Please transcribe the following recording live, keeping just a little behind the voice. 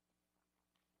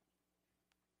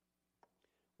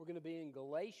We're going to be in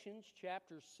Galatians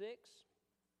chapter 6.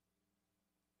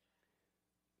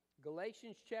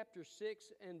 Galatians chapter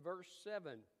 6 and verse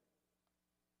 7.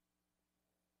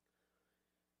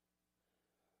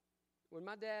 When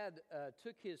my dad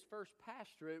took his first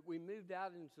pastorate, we moved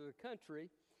out into the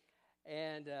country,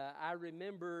 and I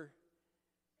remember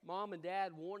Mom and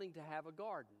Dad wanting to have a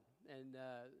garden. And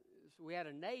so we had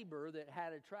a neighbor that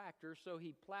had a tractor, so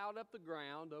he plowed up the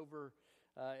ground over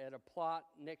at a plot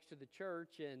next to the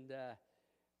church, and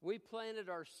we planted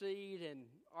our seed, and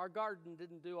our garden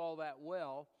didn't do all that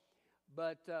well.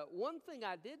 But one thing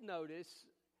I did notice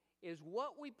is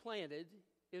what we planted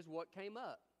is what came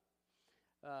up.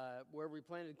 Where we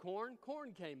planted corn,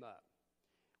 corn came up.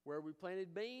 Where we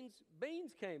planted beans,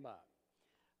 beans came up.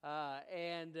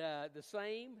 And the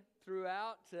same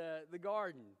throughout the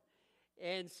garden.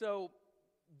 And so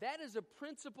that is a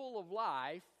principle of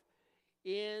life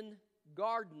in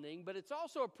gardening, but it's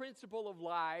also a principle of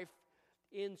life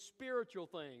in spiritual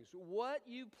things. What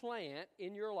you plant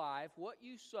in your life, what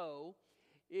you sow,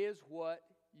 is what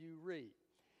you reap.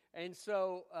 And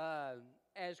so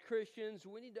as Christians,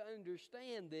 we need to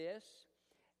understand this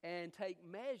and take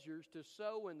measures to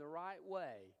sow in the right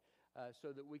way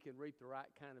so that we can reap the right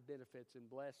kind of benefits and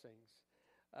blessings.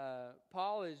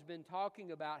 Paul has been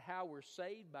talking about how we're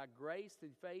saved by grace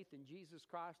through faith in Jesus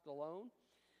Christ alone.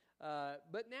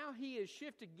 But now he has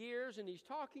shifted gears and he's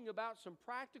talking about some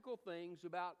practical things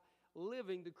about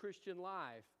living the Christian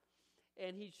life.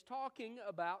 And he's talking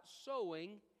about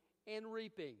sowing and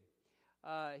reaping.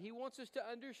 He wants us to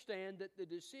understand that the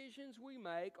decisions we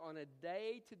make on a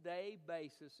day-to-day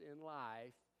basis in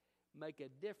life make a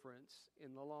difference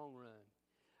in the long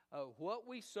run. What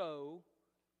we sow,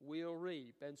 we'll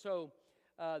reap. And so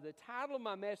the title of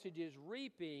my message is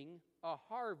Reaping a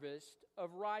Harvest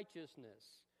of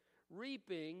Righteousness.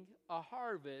 Reaping a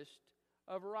harvest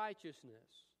of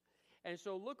righteousness. And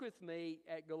so look with me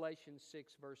at Galatians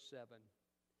 6 verse 7.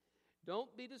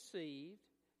 Don't be deceived.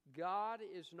 God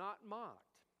is not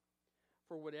mocked.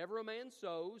 For whatever a man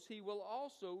sows, he will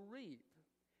also reap.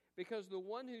 Because the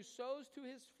one who sows to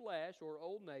his flesh, or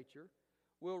old nature,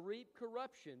 will reap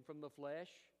corruption from the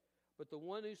flesh, but the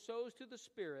one who sows to the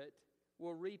Spirit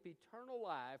will reap eternal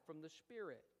life from the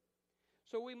Spirit.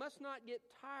 So we must not get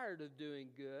tired of doing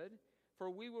good,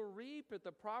 for we will reap at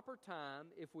the proper time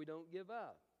if we don't give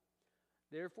up.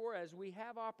 Therefore, as we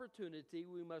have opportunity,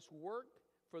 we must work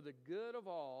for the good of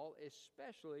all,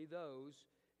 especially those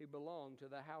who belong to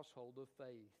the household of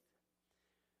faith.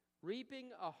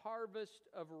 Reaping a harvest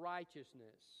of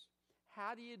righteousness.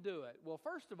 How do you do it? Well,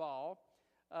 first of all,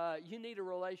 you need a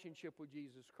relationship with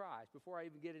Jesus Christ. Before I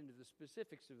even get into the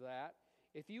specifics of that,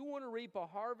 if you want to reap a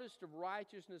harvest of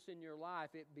righteousness in your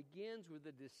life, it begins with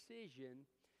a decision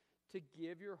to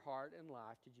give your heart and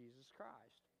life to Jesus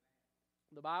Christ.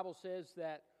 The Bible says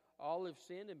that all have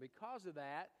sinned, and because of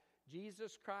that,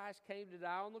 Jesus Christ came to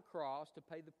die on the cross to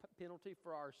pay the penalty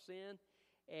for our sin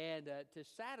and to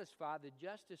satisfy the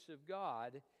justice of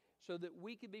God so that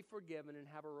we could be forgiven and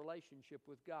have a relationship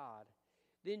with God.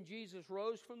 Then Jesus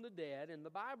rose from the dead, and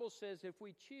the Bible says if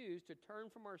we choose to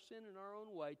turn from our sin in our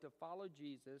own way to follow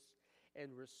Jesus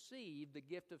and receive the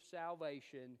gift of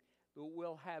salvation,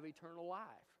 we'll have eternal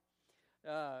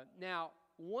life. Now,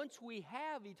 once we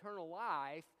have eternal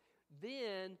life,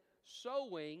 then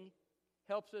sowing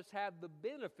helps us have the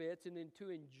benefits and then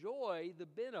to enjoy the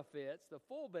benefits, the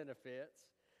full benefits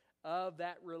of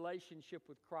that relationship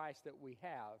with Christ that we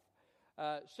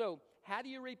have. So how do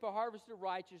you reap a harvest of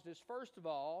righteousness? First of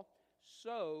all,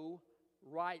 sow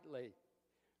rightly.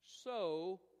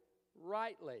 Sow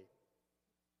rightly.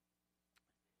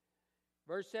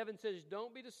 Verse 7 says,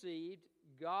 don't be deceived.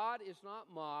 God is not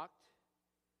mocked.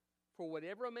 For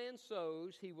whatever a man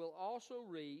sows, he will also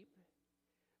reap.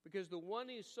 Because the one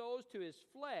who sows to his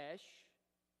flesh,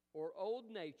 or old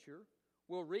nature,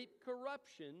 will reap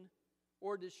corruption,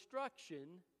 or destruction,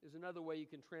 is another way you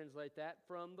can translate that,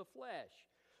 from the flesh.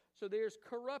 So there's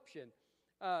corruption.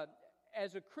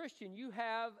 As a Christian, you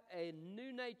have a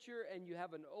new nature and you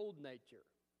have an old nature.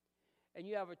 And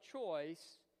you have a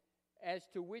choice as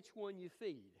to which one you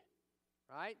feed,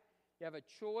 right? You have a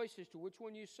choice as to which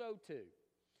one you sow to.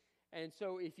 And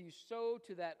so if you sow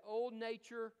to that old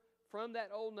nature, from that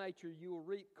old nature, you will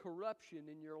reap corruption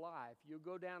in your life. You'll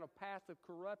go down a path of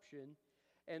corruption,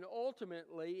 and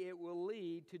ultimately it will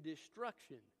lead to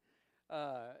destruction.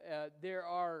 There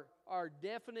are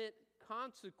definite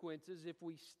consequences if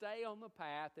we stay on the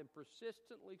path and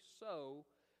persistently sow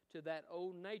to that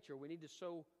old nature. We need to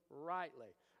sow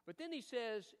rightly. But then he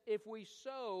says, if we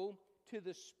sow to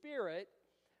the Spirit,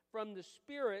 from the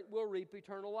Spirit we'll reap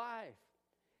eternal life.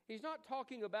 He's not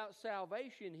talking about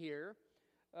salvation here.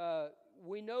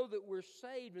 we know that we're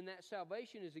saved and that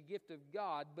salvation is a gift of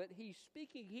God, but he's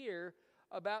speaking here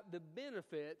about the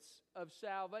benefits of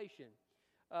salvation.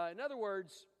 In other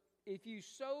words, if you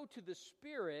sow to the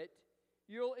Spirit,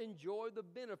 you'll enjoy the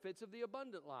benefits of the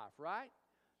abundant life, right?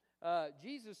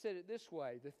 Jesus said it this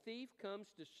way, the thief comes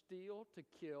to steal, to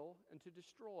kill, and to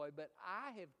destroy, but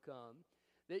I have come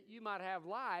that you might have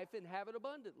life and have it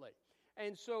abundantly.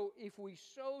 And so if we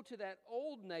sow to that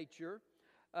old nature,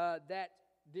 that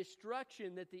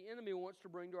destruction that the enemy wants to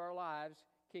bring to our lives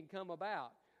can come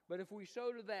about. But if we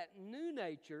sow to that new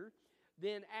nature,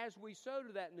 then as we sow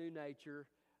to that new nature,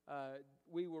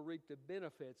 we will reap the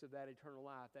benefits of that eternal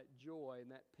life, that joy and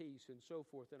that peace and so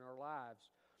forth in our lives.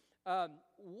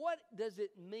 What does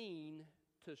it mean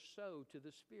to sow to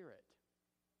the Spirit?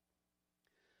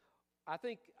 I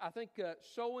think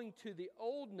sowing to the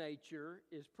old nature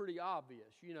is pretty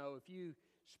obvious. You know, if you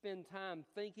spend time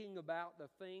thinking about the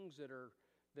things that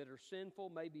are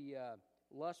sinful, maybe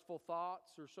lustful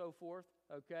thoughts or so forth,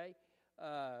 okay,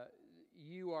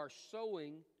 you are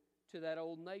sowing to that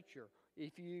old nature.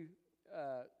 If you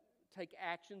take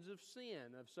actions of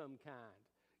sin of some kind,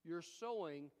 you're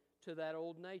sowing to that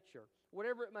old nature.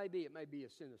 Whatever it may be a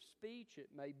sin of speech, it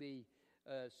may be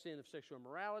a sin of sexual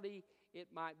immorality, it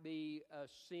might be a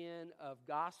sin of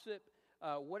gossip,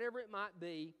 whatever it might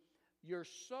be, you're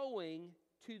sowing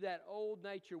to that old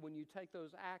nature when you take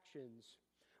those actions.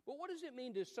 But what does it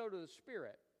mean to sow to the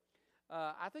Spirit?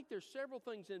 I think there's several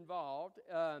things involved.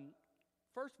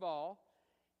 First of all,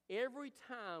 every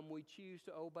time we choose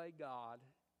to obey God,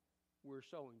 we're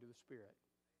sowing to the Spirit.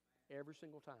 Every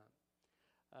single time.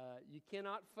 You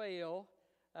cannot fail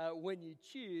when you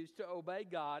choose to obey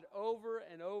God over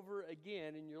and over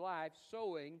again in your life,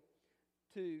 sowing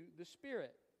to the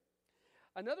Spirit.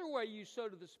 Another way you sow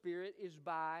to the Spirit is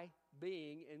by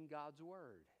being in God's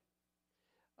Word.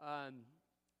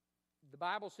 The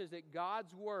Bible says that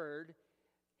God's Word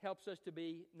helps us to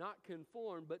be not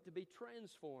conformed, but to be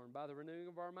transformed by the renewing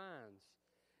of our minds.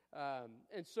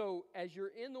 And so, as you're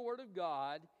in the Word of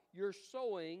God, you're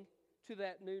sowing to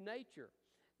that new nature.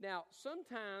 Now,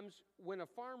 sometimes when a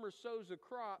farmer sows a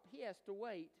crop, he has to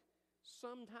wait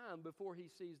some time before he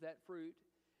sees that fruit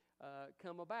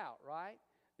come about, right?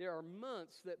 There are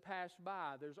months that pass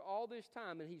by. There's all this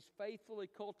time, and he's faithfully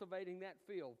cultivating that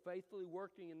field, faithfully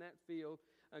working in that field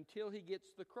until he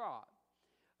gets the crop.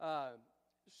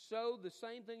 So the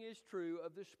same thing is true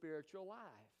of the spiritual life.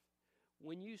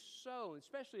 When you sow,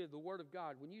 especially of the Word of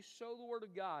God, when you sow the Word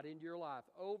of God into your life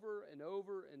over and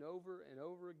over and over and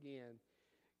over again,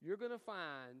 you're going to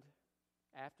find,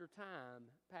 after time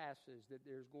passes, that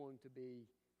there's going to be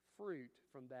fruit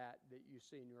from that you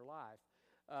see in your life.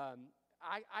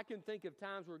 I can think of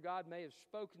times where God may have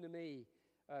spoken to me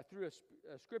through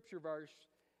a scripture verse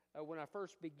when I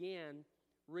first began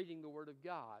reading the Word of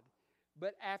God.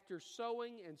 But after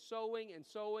sowing and sowing and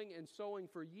sowing and sowing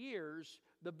for years,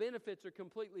 the benefits are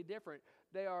completely different.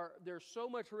 They're so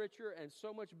much richer and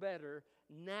so much better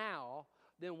now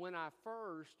than when I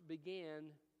first began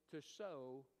to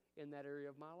sow in that area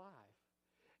of my life.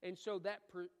 And so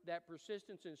that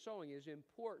persistence in sowing is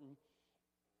important.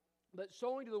 But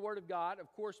sowing to the Word of God,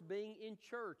 of course, being in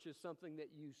church is something that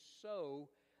you sow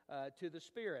to the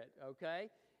Spirit, okay?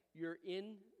 You're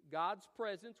in God's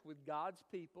presence with God's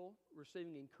people,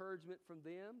 receiving encouragement from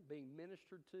them, being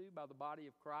ministered to by the body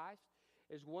of Christ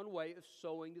is one way of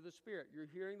sowing to the Spirit. You're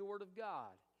hearing the Word of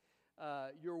God.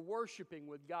 You're worshiping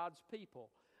with God's people.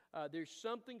 There's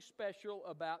something special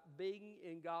about being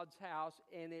in God's house,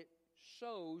 and it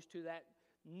sows to that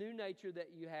new nature that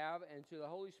you have and to the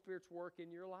Holy Spirit's work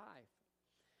in your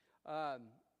life.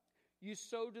 You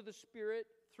sow to the Spirit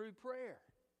through prayer.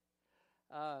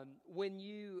 When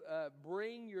you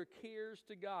bring your cares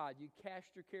to God, you cast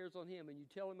your cares on Him and you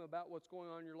tell Him about what's going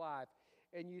on in your life,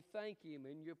 and you thank Him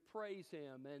and you praise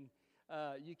Him, and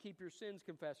you keep your sins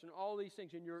confessed and all these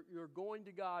things, and you're going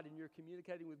to God and you're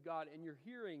communicating with God and you're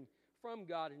hearing from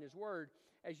God in His Word.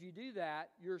 As you do that,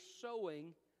 you're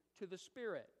sowing to the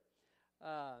Spirit.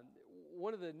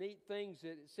 One of the neat things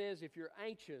that it says, if you're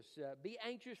anxious, be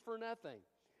anxious for nothing,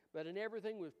 but in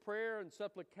everything with prayer and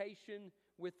supplication,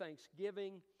 with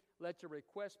thanksgiving, let your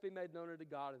requests be made known unto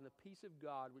God, and the peace of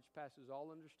God, which passes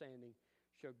all understanding,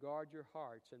 shall guard your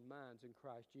hearts and minds in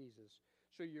Christ Jesus.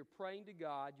 So you're praying to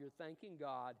God, you're thanking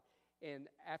God, and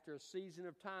after a season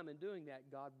of time in doing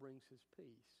that, God brings His peace.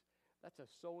 That's a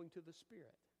sowing to the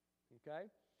Spirit, okay?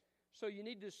 So you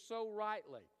need to sow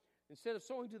rightly. Instead of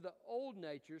sowing to the old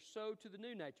nature, sow to the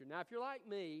new nature. Now, if you're like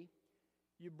me,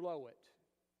 you blow it.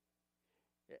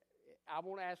 I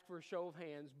won't ask for a show of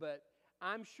hands, but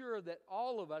I'm sure that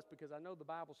all of us, because I know the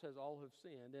Bible says all have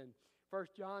sinned, and 1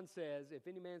 John says, if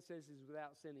any man says he's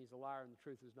without sin, he's a liar and the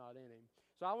truth is not in him.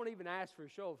 So I won't even ask for a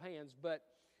show of hands, but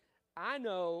I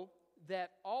know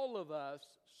that all of us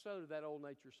sow to that old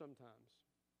nature sometimes.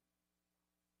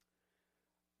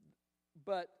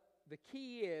 But the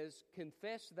key is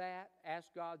confess that, ask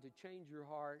God to change your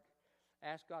heart,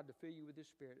 ask God to fill you with His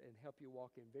Spirit and help you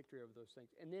walk in victory over those things.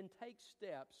 And then take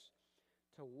steps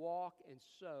to walk and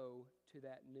sow to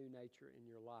that new nature in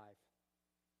your life.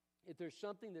 If there's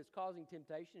something that's causing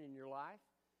temptation in your life,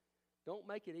 don't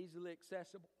make it easily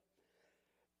accessible.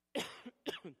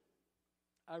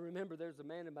 I remember there's a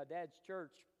man in my dad's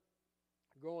church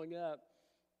growing up.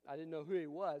 I didn't know who he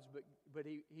was, but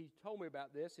he told me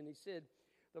about this, and he said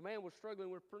the man was struggling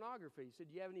with pornography. He said,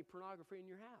 "Do you have any pornography in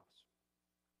your house?"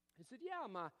 He said, "Yeah,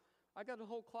 I got a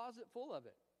whole closet full of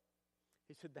it."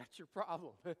 He said, "That's your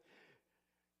problem.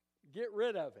 Get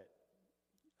rid of it.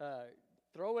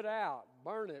 Throw it out,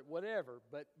 burn it, whatever,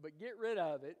 but get rid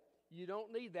of it. You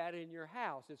don't need that in your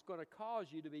house. It's going to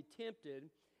cause you to be tempted,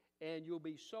 and you'll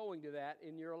be sowing to that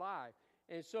in your life."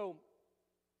 And so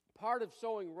part of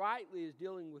sowing rightly is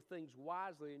dealing with things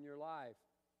wisely in your life.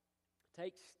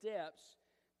 Take steps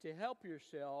to help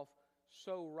yourself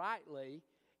sow rightly,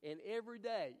 and every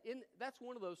day. That's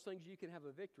one of those things you can have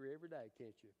a victory every day,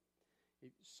 can't you?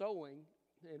 Sowing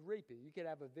and reaping. You can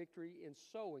have a victory in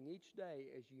sowing each day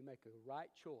as you make a right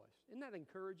choice. Isn't that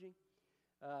encouraging?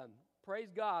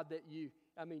 Praise God that you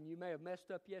may have messed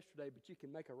up yesterday, but you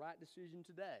can make a right decision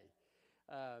today.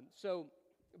 So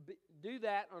do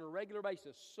that on a regular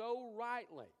basis. Sow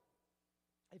rightly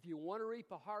if you want to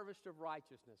reap a harvest of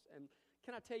righteousness. And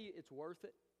can I tell you, it's worth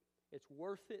it? It's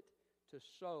worth it to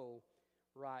sow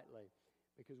rightly,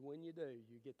 because when you do,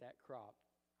 you get that crop.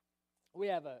 We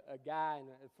have a guy in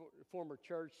a former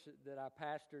church that I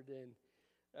pastored in.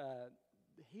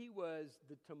 He was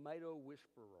the tomato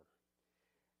whisperer.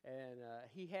 And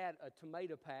he had a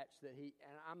tomato patch that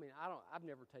I've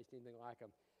never tasted anything like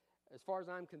him. As far as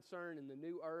I'm concerned, in the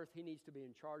new earth, he needs to be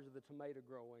in charge of the tomato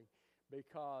growing,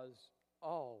 because,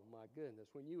 oh my goodness,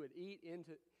 when you would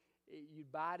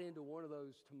you'd bite into one of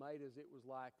those tomatoes, it was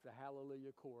like the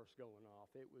Hallelujah chorus going off.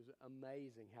 It was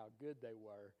amazing how good they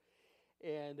were.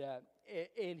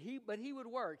 But he would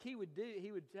work. He would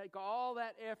take all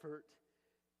that effort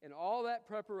and all that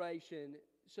preparation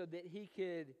so that he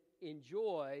could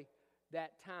enjoy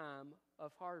that time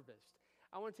of harvest.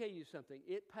 I want to tell you something.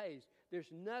 It pays.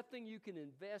 There's nothing you can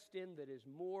invest in that is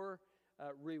more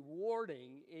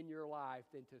rewarding in your life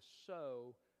than to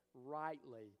sow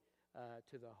rightly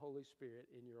to the Holy Spirit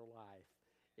in your life.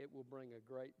 It will bring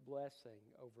a great blessing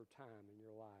over time in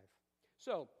your life.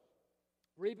 So,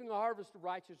 reaping a harvest of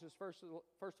righteousness, first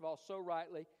of all, sow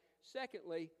rightly.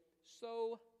 Secondly,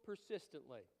 sow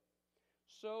persistently.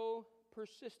 Sow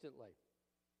persistently.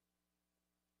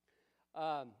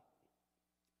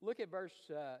 Look at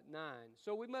verse 9.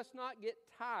 So we must not get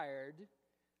tired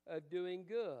of doing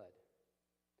good.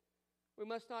 We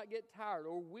must not get tired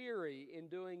or weary in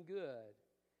doing good.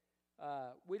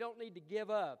 We don't need to give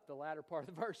up, the latter part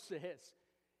of the verse says.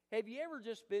 Have you ever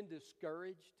just been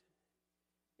discouraged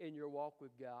in your walk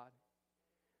with God?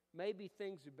 Maybe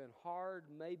things have been hard.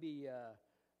 Maybe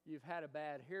you've had a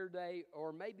bad hair day,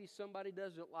 or maybe somebody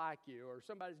doesn't like you, or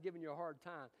somebody's giving you a hard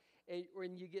time. And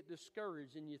when you get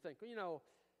discouraged and you think,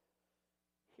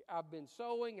 I've been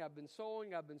sowing.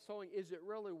 Is it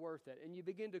really worth it? And you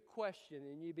begin to question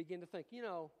and you begin to think,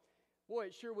 boy,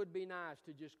 it sure would be nice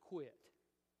to just quit.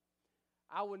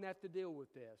 I wouldn't have to deal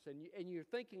with this. And you're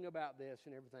thinking about this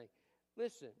and everything.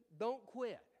 Listen, don't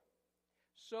quit.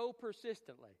 Sow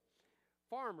persistently.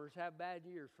 Farmers have bad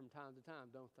years from time to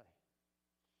time, don't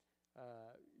they?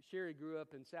 Sherry grew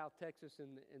up in South Texas.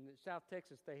 In South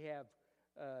Texas, they have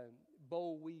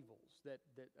boll weevils that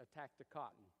attack the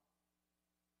cotton.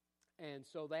 And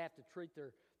so they have to treat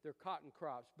their cotton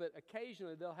crops. But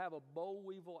occasionally they'll have a boll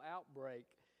weevil outbreak,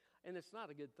 and it's not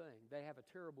a good thing. They have a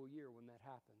terrible year when that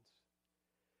happens.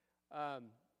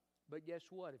 But guess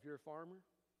what? If you're a farmer,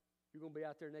 you're going to be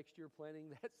out there next year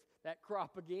planting that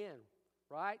crop again,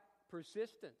 right?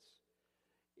 Persistence.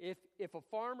 If a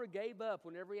farmer gave up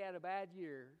whenever he had a bad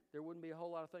year, there wouldn't be a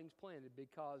whole lot of things planted,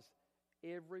 because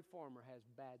every farmer has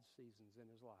bad seasons in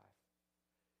his life.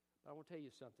 But I want to tell you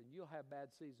something. You'll have bad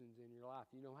seasons in your life.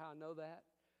 You know how I know that?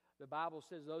 The Bible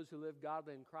says those who live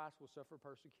godly in Christ will suffer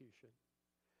persecution.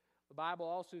 The Bible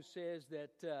also says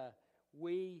that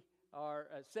we are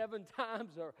 7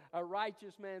 times a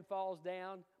righteous man falls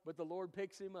down, but the Lord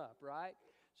picks him up, right?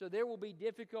 So there will be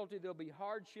difficulty. There'll be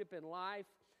hardship in life.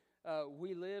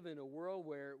 We live in a world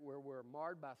where we're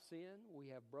marred by sin. We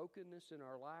have brokenness in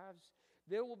our lives.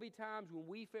 There will be times when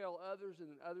we fail others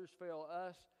and others fail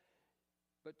us,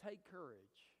 but take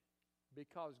courage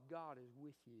because God is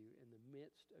with you in the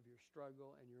midst of your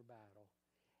struggle and your battle,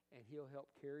 and He'll help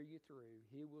carry you through.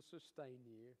 He will sustain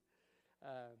you.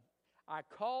 I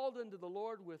called unto the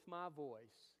Lord with my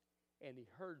voice, and He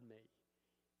heard me.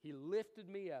 He lifted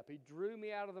me up. He drew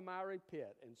me out of the miry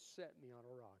pit and set me on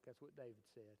a rock. That's what David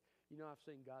said. You know, I've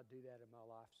seen God do that in my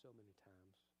life so many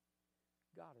times.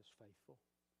 God is faithful.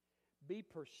 Be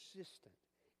persistent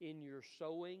in your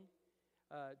sowing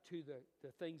to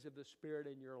the things of the Spirit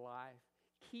in your life.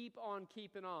 Keep on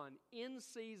keeping on. In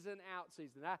season, out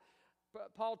season.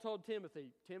 Paul told Timothy,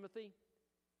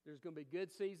 there's going to be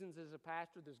good seasons as a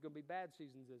pastor. There's going to be bad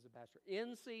seasons as a pastor.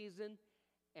 In season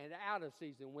and out of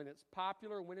season. When it's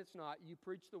popular, when it's not, you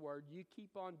preach the word. You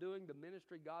keep on doing the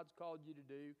ministry God's called you to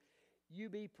do. You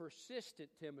be persistent,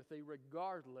 Timothy,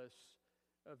 regardless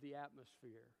of the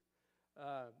atmosphere.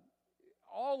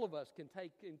 All of us can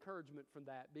take encouragement from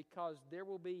that because there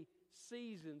will be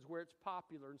seasons where it's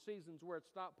popular and seasons where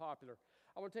it's not popular.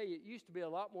 I want to tell you, it used to be a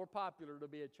lot more popular to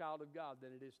be a child of God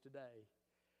than it is today.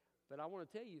 But I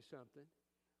want to tell you something.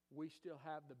 We still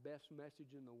have the best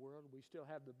message in the world. We still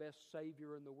have the best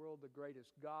Savior in the world, the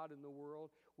greatest God in the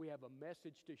world. We have a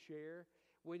message to share.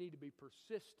 We need to be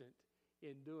persistent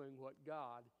in doing what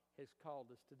God has called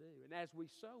us to do. And as we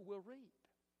sow, we'll reap.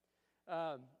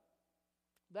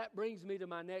 That brings me to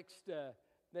my next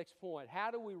point.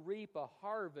 How do we reap a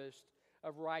harvest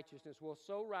of righteousness? Well,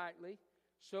 sow rightly,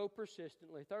 sow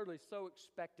persistently. Thirdly, sow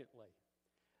expectantly.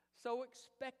 Sow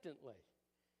expectantly.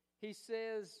 He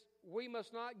says, we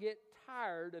must not get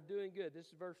tired of doing good. This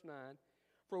is verse 9.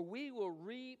 For we will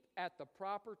reap at the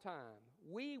proper time.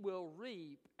 We will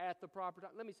reap at the proper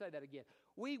time. Let me say that again.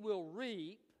 We will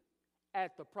reap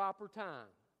at the proper time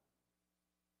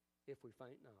if we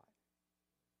faint not.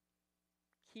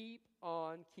 Keep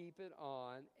on keeping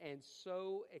on and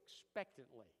sow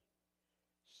expectantly.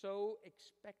 Sow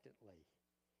expectantly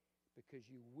because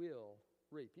you will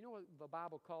reap. You know what the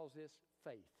Bible calls this?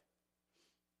 Faith.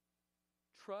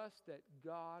 Trust that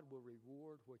God will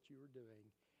reward what you are doing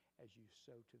as you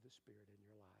sow to the Spirit in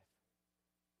your life.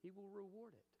 He will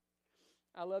reward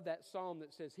it. I love that psalm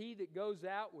that says, he that goes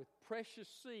out with precious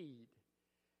seed,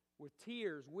 with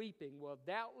tears, weeping, will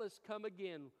doubtless come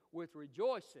again with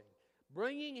rejoicing,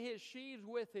 bringing his sheaves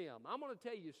with him. I'm going to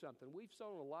tell you something. We've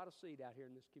sown a lot of seed out here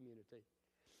in this community,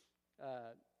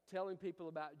 telling people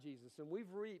about Jesus, and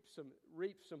we've reaped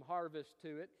some harvest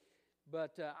to it.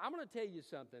 But I'm going to tell you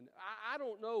something. I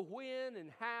don't know when and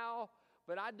how,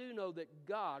 but I do know that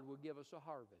God will give us a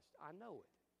harvest. I know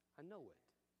it. I know it.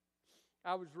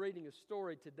 I was reading a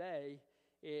story today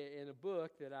in a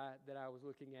book that I was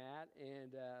looking at,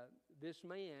 and this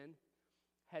man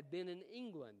had been in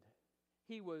England.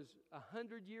 He was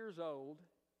 100 years old.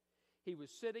 He was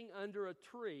sitting under a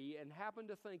tree and happened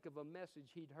to think of a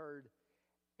message he'd heard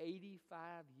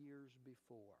 85 years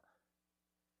before.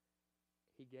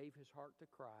 He gave his heart to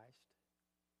Christ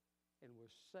and was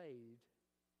saved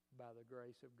by the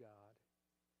grace of God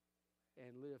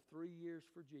and lived 3 years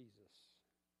for Jesus.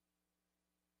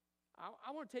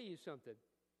 I want to tell you something.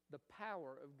 The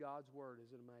power of God's Word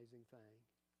is an amazing thing.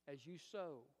 As you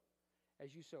sow,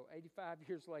 85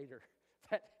 years later,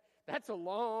 that's a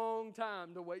long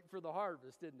time to wait for the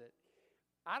harvest, isn't it?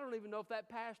 I don't even know if that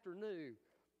pastor knew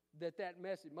that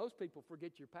message. Most people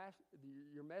forget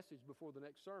your message before the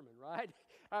next sermon, right?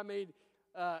 I mean,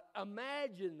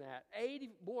 imagine that.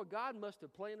 God must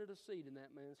have planted a seed in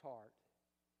that man's heart.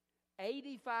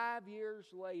 85 years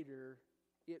later,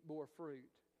 it bore fruit.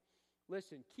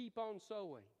 Listen, keep on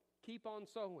sowing. Keep on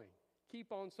sowing.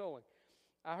 Keep on sowing.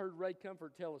 I heard Ray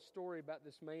Comfort tell a story about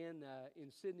this man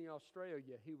in Sydney,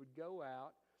 Australia. He would go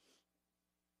out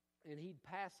and he'd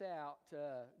pass out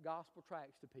gospel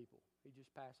tracts to people. He'd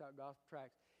just pass out gospel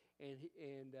tracts.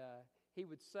 And he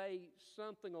would say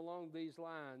something along these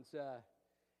lines,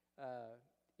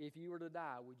 if you were to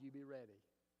die, would you be ready?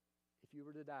 If you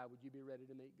were to die, would you be ready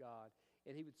to meet God?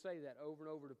 And he would say that over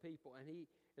and over to people. And he,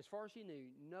 as far as he knew,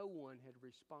 no one had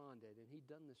responded. And he'd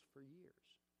done this for years.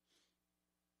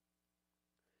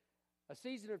 A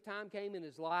season of time came in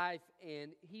his life,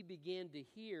 and he began to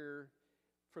hear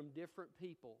from different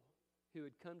people who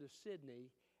had come to Sydney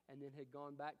and then had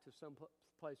gone back to some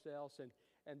place else,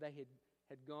 and they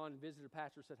had gone and visited a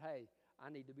pastor and said, hey, I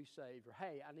need to be saved, or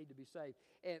hey, I need to be saved.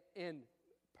 And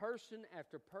person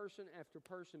after person after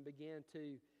person began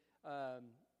to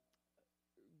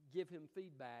give him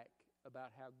feedback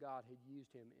about how God had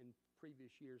used him in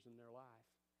previous years in their life.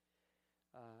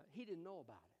 He didn't know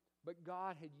about it, but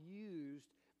God had used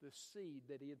the seed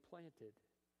that he had planted.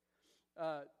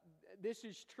 This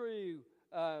is true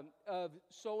of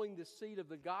sowing the seed of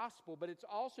the gospel, but it's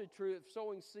also true of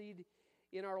sowing seed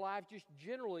in our life just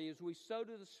generally as we sow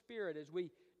to the Spirit, as we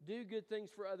do good things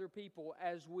for other people,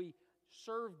 as we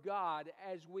serve God,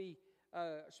 as we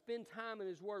spend time in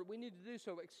His Word. We need to do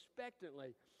so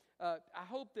expectantly. I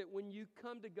hope that when you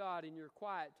come to God in your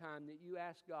quiet time that you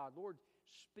ask God, Lord,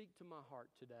 speak to my heart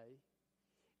today.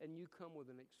 And you come with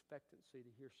an expectancy to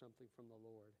hear something from the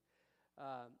Lord.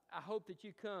 I hope that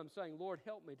you come saying, Lord,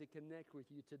 help me to connect with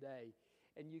you today.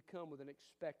 And you come with an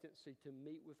expectancy to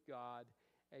meet with God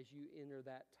as you enter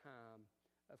that time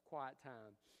of quiet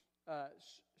time.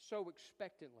 So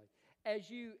expectantly.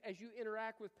 As you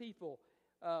interact with people,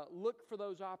 look for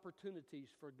those opportunities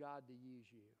for God to use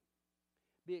you.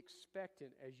 Be expectant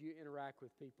as you interact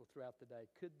with people throughout the day.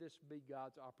 Could this be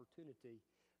God's opportunity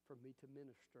for me to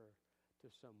minister to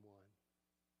someone?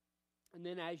 And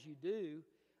then as you do,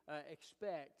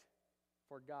 expect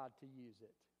for God to use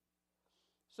it.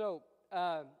 So,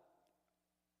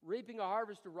 reaping a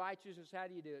harvest of righteousness, how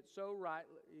do you do it? So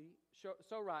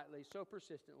rightly, so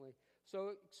persistently,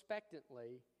 so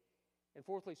expectantly, and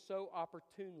fourthly, so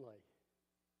opportunely.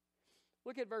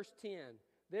 Look at verse 10.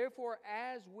 Therefore,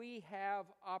 as we have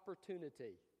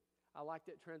opportunity. I like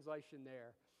that translation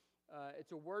there.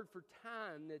 It's a word for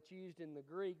time that's used in the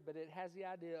Greek, but it has the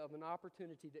idea of an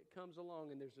opportunity that comes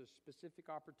along, and there's a specific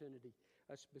opportunity,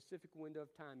 a specific window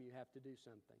of time you have to do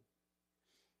something.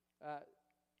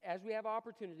 As we have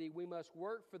opportunity, we must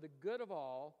work for the good of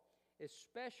all,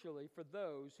 especially for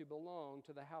those who belong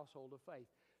to the household of faith.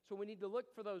 So we need to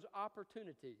look for those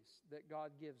opportunities that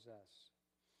God gives us.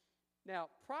 Now,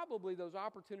 probably those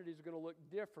opportunities are going to look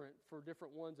different for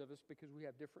different ones of us because we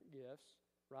have different gifts,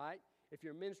 right? If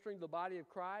you're ministering to the body of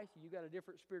Christ, you got a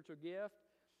different spiritual gift.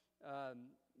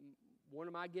 One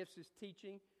of my gifts is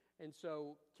teaching, and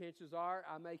so chances are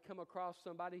I may come across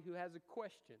somebody who has a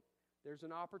question. There's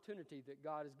an opportunity that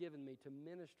God has given me to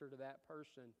minister to that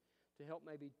person, to help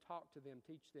maybe talk to them,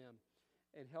 teach them,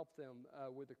 and help them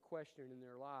with a question in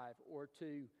their life, or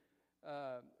to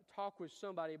talk with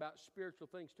somebody about spiritual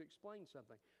things to explain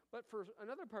something. But for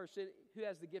another person who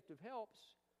has the gift of helps,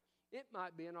 it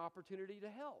might be an opportunity to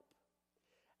help.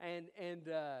 And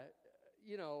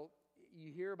you know,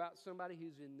 you hear about somebody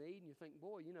who's in need and you think,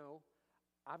 boy, you know,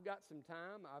 I've got some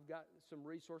time, I've got some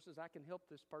resources, I can help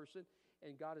this person,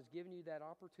 and God has given you that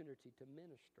opportunity to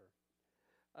minister.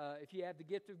 If you have the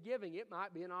gift of giving, it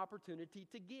might be an opportunity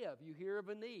to give. You hear of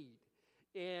a need,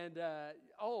 and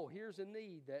here's a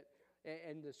need that,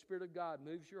 and the Spirit of God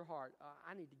moves your heart.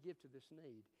 I need to give to this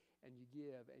need, and you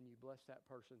give, and you bless that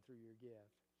person through your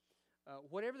gift.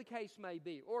 Whatever the case may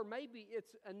be, or maybe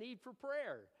it's a need for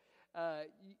prayer.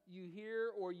 You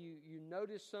hear or you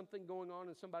notice something going on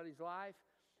in somebody's life,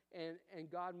 and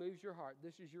God moves your heart.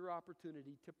 This is your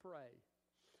opportunity to pray.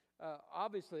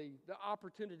 Obviously, the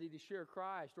opportunity to share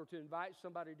Christ or to invite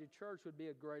somebody to church would be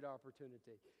a great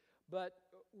opportunity. But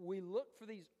we look for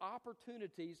these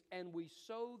opportunities and we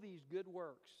sow these good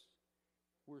works.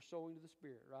 We're sowing to the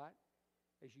Spirit, right?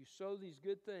 As you sow these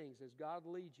good things, as God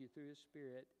leads you through His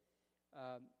Spirit,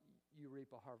 you reap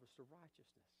a harvest of righteousness.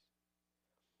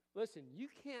 Listen, you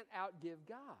can't outgive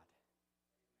God.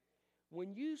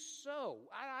 When you sow,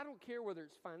 I don't care whether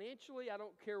it's financially, I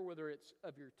don't care whether it's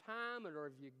of your time or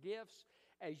of your gifts.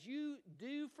 As you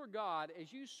do for God,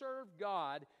 as you serve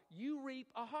God, you reap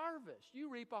a harvest. You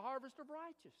reap a harvest of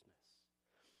righteousness.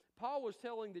 Paul was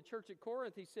telling the church at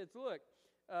Corinth, he says, look,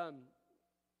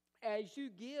 as you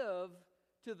give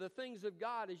to the things of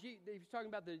God, he was talking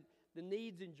about the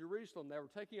needs in Jerusalem. They were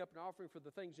taking up an offering for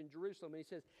the things in Jerusalem. And he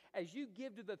says, as you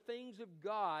give to the things of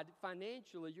God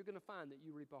financially, you're going to find that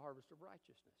you reap a harvest of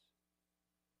righteousness.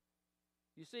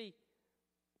 You see,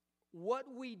 what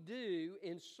we do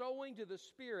in sowing to the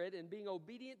Spirit and being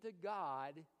obedient to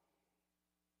God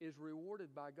is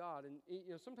rewarded by God. And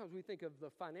you know, sometimes we think of the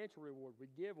financial reward we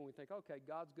give, and we think, okay,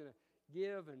 God's going to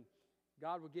give, and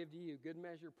God will give to you. Good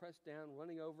measure, pressed down,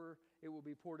 running over, it will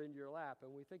be poured into your lap.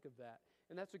 And we think of that.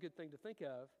 And that's a good thing to think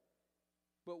of.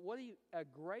 But a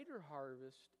greater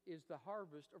harvest is the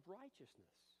harvest of righteousness.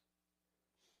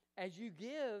 As you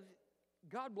give,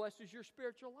 God blesses your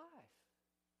spiritual life.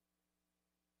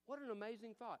 What an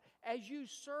amazing thought. As you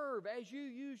serve, as you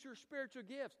use your spiritual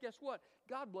gifts, guess what?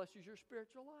 God blesses your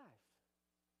spiritual life.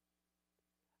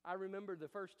 I remember the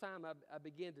first time I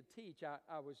began to teach, I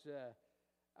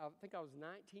think I was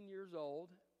 19 years old,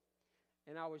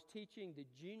 and I was teaching the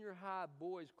junior high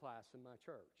boys class in my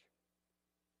church.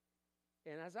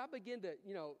 And as I began to,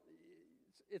 you know,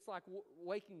 it's like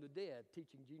waking the dead,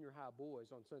 teaching junior high boys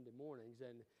on Sunday mornings.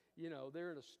 And, you know,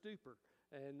 they're in a stupor.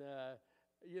 And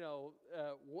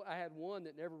I had one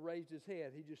that never raised his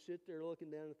head. He just sit there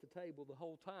looking down at the table the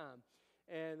whole time.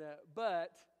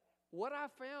 But what I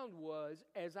found was,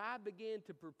 as I began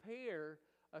to prepare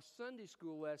a Sunday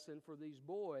school lesson for these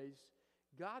boys,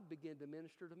 God began to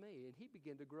minister to me, and He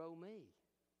began to grow me.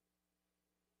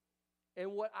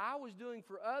 And what I was doing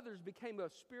for others became a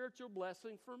spiritual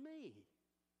blessing for me.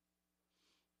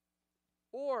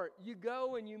 Or you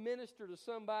go and you minister to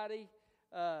somebody,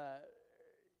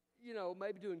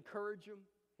 maybe to encourage them.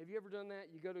 Have you ever done that?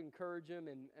 You go to encourage them,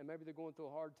 and maybe they're going through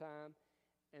a hard time,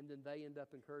 and then they end up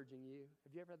encouraging you.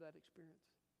 Have you ever had that experience?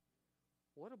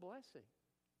 What a blessing.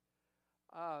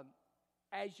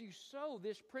 As you sow,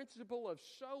 this principle of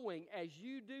sowing, as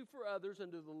you do for others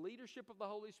under the leadership of the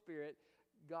Holy Spirit,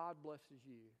 God blesses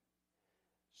you.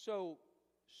 So,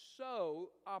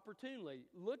 sow opportunely.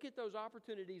 Look at those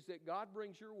opportunities that God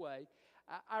brings your way.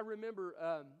 I remember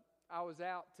I was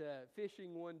out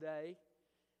fishing one day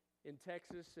in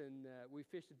Texas, and we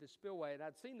fished at the spillway, and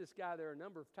I'd seen this guy there a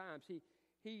number of times.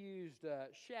 He used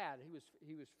shad.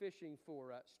 He was fishing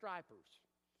for stripers.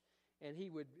 And he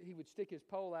would stick his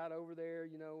pole out over there,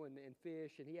 and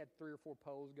fish. And he had 3 or 4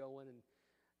 poles going. And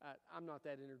I'm not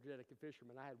that energetic a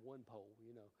fisherman. I had one pole,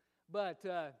 But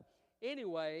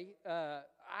anyway,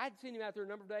 I'd seen him out there a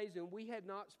number of days, and we had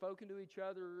not spoken to each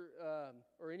other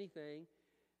or anything.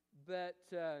 But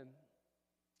the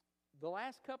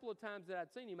last couple of times that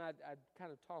I'd seen him, I'd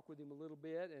kind of talk with him a little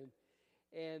bit.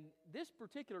 And this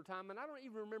particular time, and I don't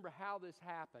even remember how this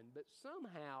happened, but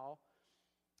somehow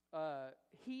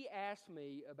he asked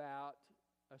me about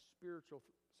a spiritual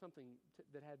something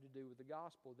that had to do with the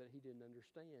gospel that he didn't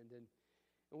understand. And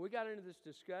we got into this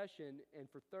discussion, and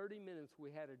for 30 minutes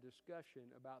we had a discussion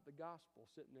about the gospel,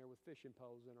 sitting there with fishing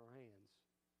poles in our hands.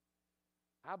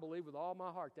 I believe with all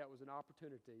my heart that was an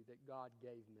opportunity that God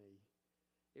gave me.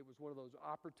 It was one of those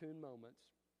opportune moments.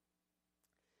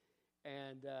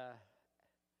 And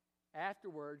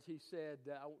afterwards he said,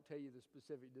 I won't tell you the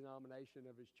specific denomination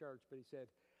of his church, but he said,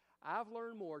 I've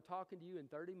learned more talking to you in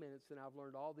 30 minutes than I've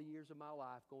learned all the years of my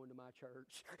life going to my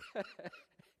church.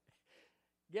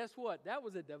 Guess what? That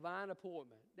was a divine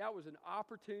appointment. That was an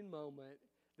opportune moment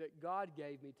that God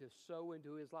gave me to sow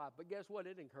into his life. But guess what?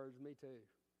 It encouraged me too.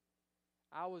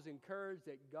 I was encouraged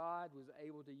that God was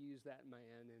able to use that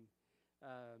man, and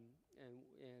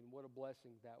what a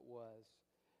blessing that was.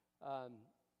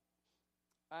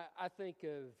 I think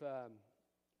of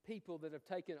people that have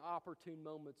taken opportune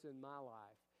moments in my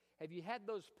life. Have you had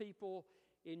those people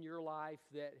in your life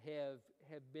that have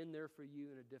been there for you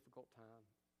in a difficult time?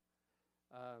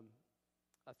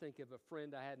 I think of a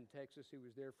friend I had in Texas who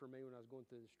was there for me when I was going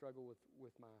through the struggle with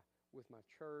my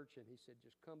church, and he said,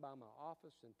 just come by my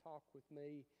office and talk with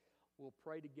me. We'll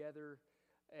pray together.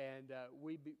 And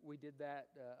we did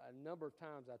that a number of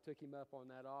times. I took him up on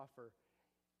that offer.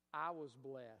 I was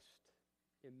blessed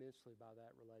immensely by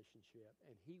that relationship,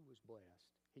 and he was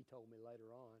blessed. He told me later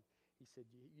on, he said,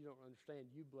 you don't understand,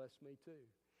 you blessed me too.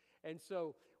 And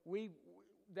so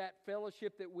that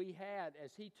fellowship that we had,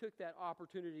 as he took that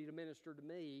opportunity to minister to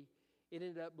me, it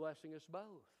ended up blessing us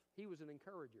both. He was an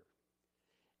encourager.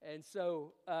 And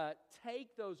so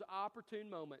take those opportune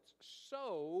moments,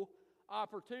 sow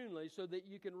opportunely so that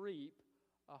you can reap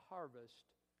a harvest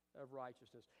of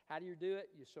righteousness. How do you do it?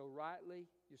 You sow rightly,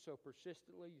 you sow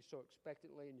persistently, you sow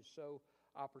expectantly, and you sow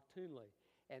opportunely.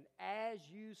 And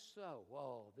as you sow,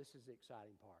 this is the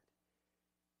exciting part.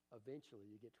 Eventually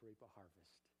you get to reap a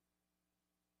harvest.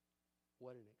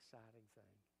 What an exciting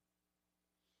thing.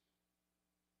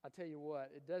 I tell you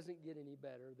what, it doesn't get any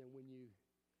better than when you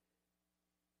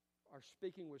are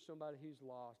speaking with somebody who's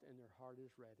lost and their heart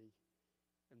is ready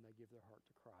and they give their heart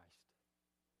to Christ.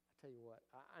 I tell you what,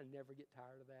 I never get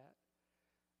tired of that.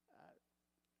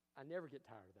 I never get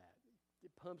tired of that.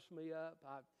 It pumps me up.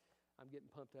 I'm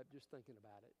getting pumped up just thinking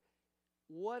about it.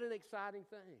 What an exciting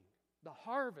thing. The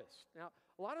harvest. Now,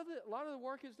 a lot of the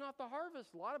work is not the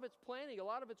harvest. A lot of it's planting. A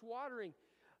lot of it's watering.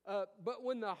 But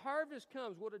when the harvest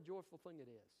comes, what a joyful thing it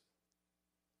is.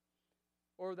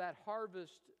 Or that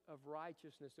harvest of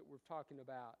righteousness that we're talking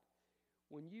about.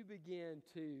 When you begin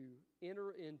to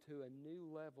enter into a new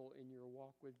level in your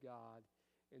walk with God,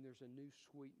 and there's a new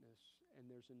sweetness, and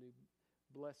there's a new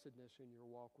blessedness in your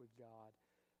walk with God,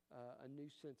 a new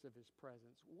sense of His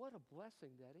presence. What a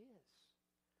blessing that is.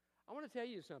 I want to tell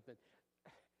you something.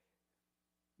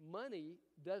 Money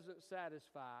doesn't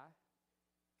satisfy.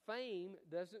 Fame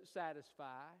doesn't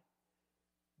satisfy.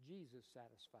 Jesus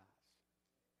satisfies.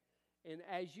 And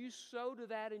as you sow to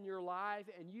that in your life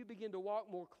and you begin to walk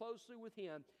more closely with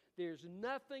Him, there's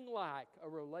nothing like a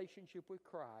relationship with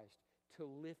Christ to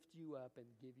lift you up and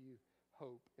give you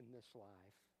hope in this life.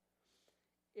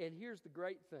 And here's the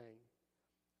great thing.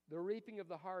 The reaping of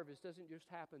the harvest doesn't just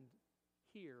happen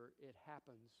here, it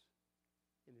happens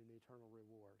in an eternal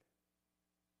reward.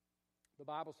 The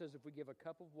Bible says if we give a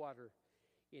cup of water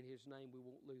in His name, we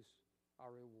won't lose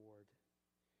our reward.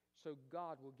 So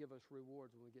God will give us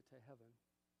rewards when we get to heaven.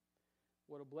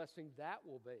 What a blessing that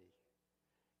will be.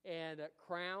 And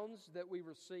crowns that we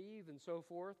receive and so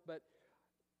forth. But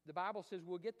the Bible says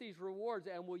we'll get these rewards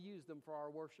and we'll use them for our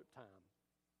worship time.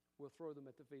 We'll throw them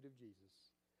at the feet of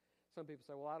Jesus. Some people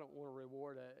say, well, I don't want a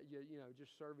reward.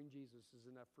 Just serving Jesus is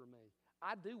enough for me.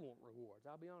 I do want rewards.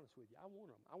 I'll be honest with you. I want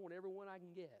them. I want everyone I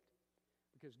can get.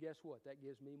 Because guess what? That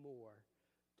gives me more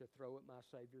to throw at my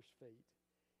Savior's feet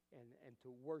and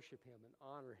to worship Him and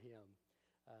honor Him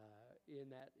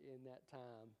in that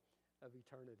time of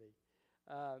eternity.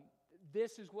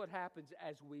 This is what happens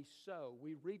as we sow.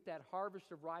 We reap that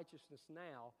harvest of righteousness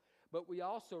now, but we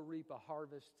also reap a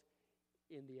harvest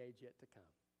in the age yet to come.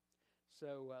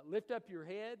 So lift up your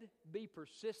head, be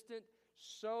persistent,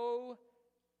 sow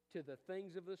to the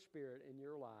things of the Spirit in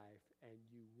your life, and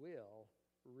you will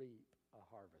reap a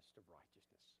harvest of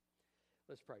righteousness.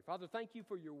 Let's pray. Father, thank you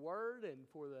for your word and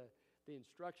for the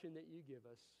instruction that you give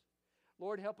us.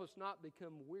 Lord, help us not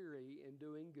become weary in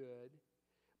doing good,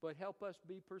 but help us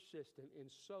be persistent in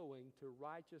sowing to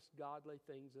righteous, godly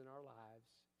things in our lives.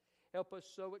 Help us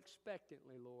sow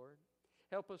expectantly, Lord.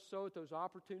 Help us sow at those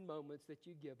opportune moments that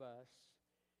you give us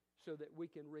so that we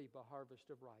can reap a harvest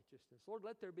of righteousness. Lord,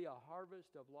 let there be a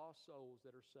harvest of lost souls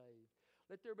that are saved.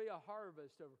 Let there be a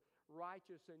harvest of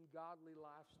righteous and godly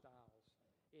lifestyles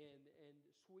and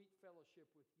sweet fellowship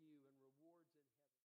with you.